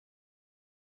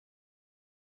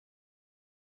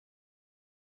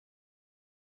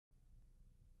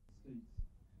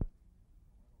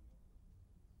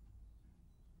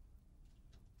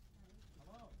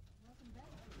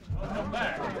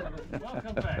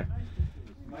Welcome back.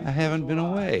 I haven't been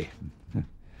away.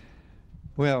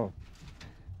 Well,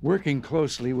 working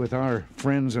closely with our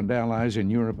friends and allies in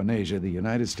Europe and Asia, the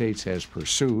United States has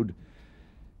pursued,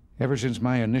 ever since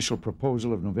my initial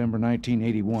proposal of November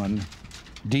 1981,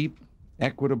 deep,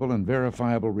 equitable, and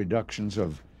verifiable reductions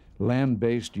of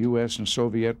land-based U.S. and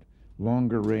Soviet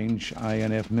longer-range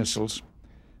INF missiles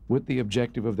with the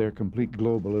objective of their complete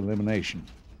global elimination.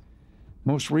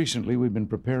 Most recently, we've been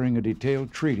preparing a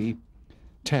detailed treaty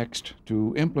text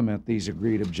to implement these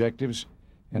agreed objectives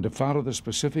and to follow the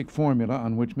specific formula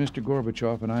on which Mr.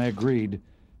 Gorbachev and I agreed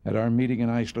at our meeting in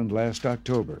Iceland last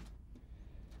October.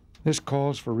 This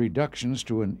calls for reductions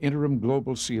to an interim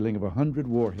global ceiling of 100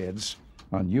 warheads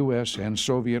on U.S. and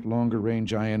Soviet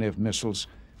longer-range INF missiles,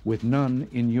 with none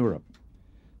in Europe,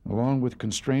 along with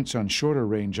constraints on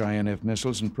shorter-range INF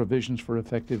missiles and provisions for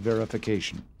effective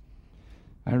verification.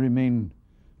 I remain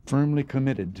firmly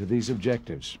committed to these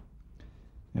objectives.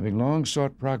 Having long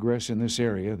sought progress in this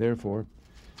area, therefore,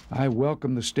 I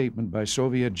welcome the statement by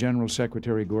Soviet General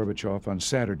Secretary Gorbachev on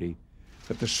Saturday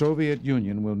that the Soviet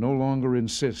Union will no longer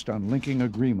insist on linking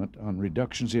agreement on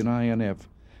reductions in INF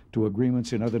to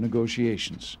agreements in other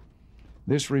negotiations.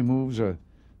 This removes a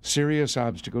serious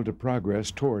obstacle to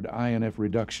progress toward INF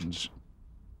reductions,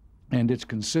 and it's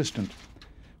consistent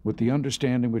with the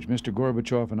understanding which Mr.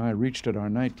 Gorbachev and I reached at our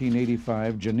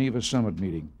 1985 Geneva Summit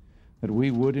meeting, that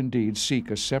we would indeed seek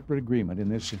a separate agreement in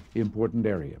this important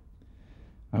area.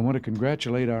 I want to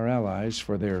congratulate our allies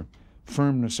for their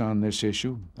firmness on this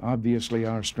issue. Obviously,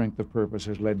 our strength of purpose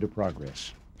has led to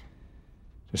progress.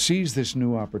 To seize this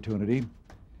new opportunity,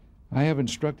 I have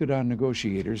instructed our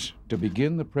negotiators to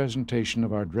begin the presentation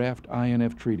of our draft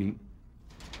INF treaty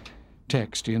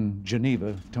text in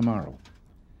Geneva tomorrow.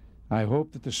 I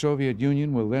hope that the Soviet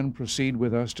Union will then proceed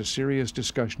with us to serious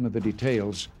discussion of the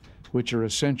details which are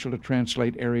essential to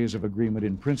translate areas of agreement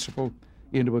in principle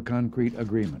into a concrete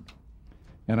agreement.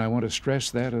 And I want to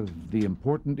stress that of the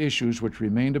important issues which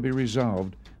remain to be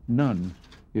resolved, none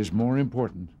is more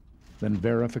important than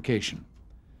verification.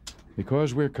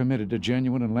 Because we're committed to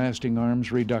genuine and lasting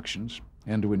arms reductions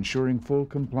and to ensuring full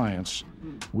compliance,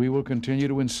 we will continue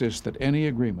to insist that any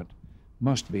agreement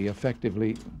must be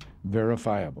effectively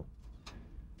verifiable.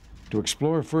 To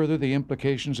explore further the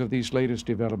implications of these latest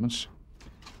developments,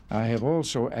 I have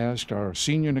also asked our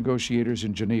senior negotiators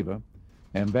in Geneva,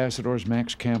 Ambassadors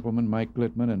Max Kampelman, Mike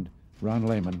Glittman, and Ron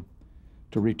Lehman,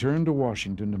 to return to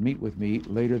Washington to meet with me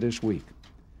later this week.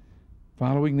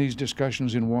 Following these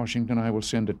discussions in Washington, I will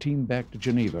send a team back to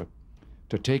Geneva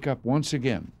to take up once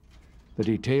again the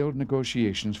detailed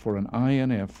negotiations for an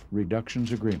INF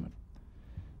reductions agreement.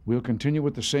 We'll continue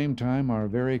at the same time our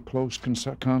very close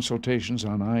consultations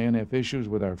on INF issues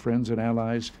with our friends and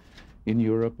allies in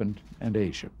Europe and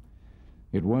Asia.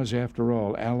 It was, after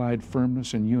all, Allied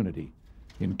firmness and unity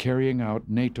in carrying out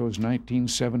NATO's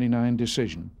 1979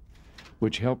 decision,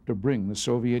 which helped to bring the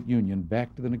Soviet Union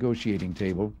back to the negotiating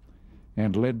table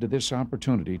and led to this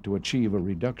opportunity to achieve a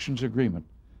reductions agreement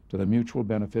to the mutual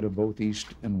benefit of both East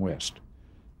and West.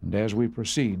 And as we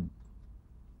proceed,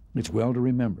 it's well to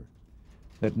remember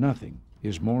that nothing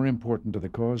is more important to the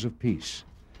cause of peace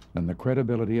than the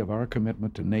credibility of our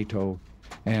commitment to NATO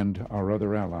and our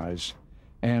other allies,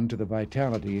 and to the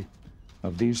vitality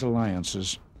of these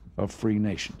alliances of free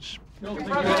nations. How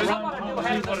about a new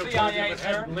head of the CIA,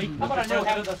 sir? How about a new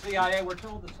head of the CIA? We're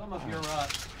told that some of your,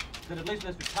 that at least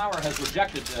Mr. Tower has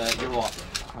rejected your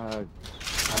offer.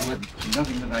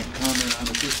 Nothing that I comment on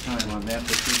at this time on that,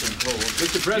 but you can told.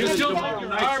 Mr. President, tomorrow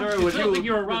night, sir, would you think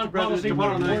your Iran policy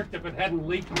would have worked if it hadn't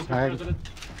leaked, Mr. President?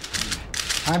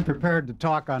 I'm prepared to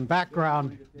talk on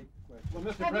background. Well,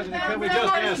 Mr. President, can we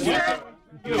just ask you?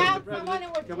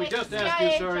 Can we just ask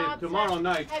you, sir, if tomorrow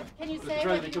night, Mr.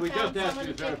 President, can we just ask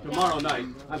you, sir, if tomorrow night,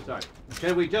 I'm sorry,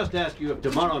 can we just ask you if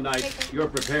tomorrow night you're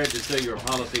prepared to say your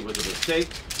policy was a mistake?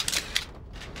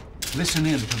 Listen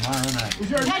in tomorrow night.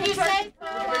 Can you say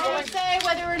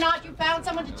whether or not you found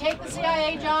someone to take the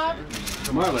CIA job?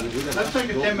 Tomorrow, Let's take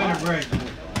a 10-minute break.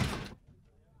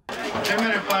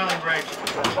 10-minute filing break.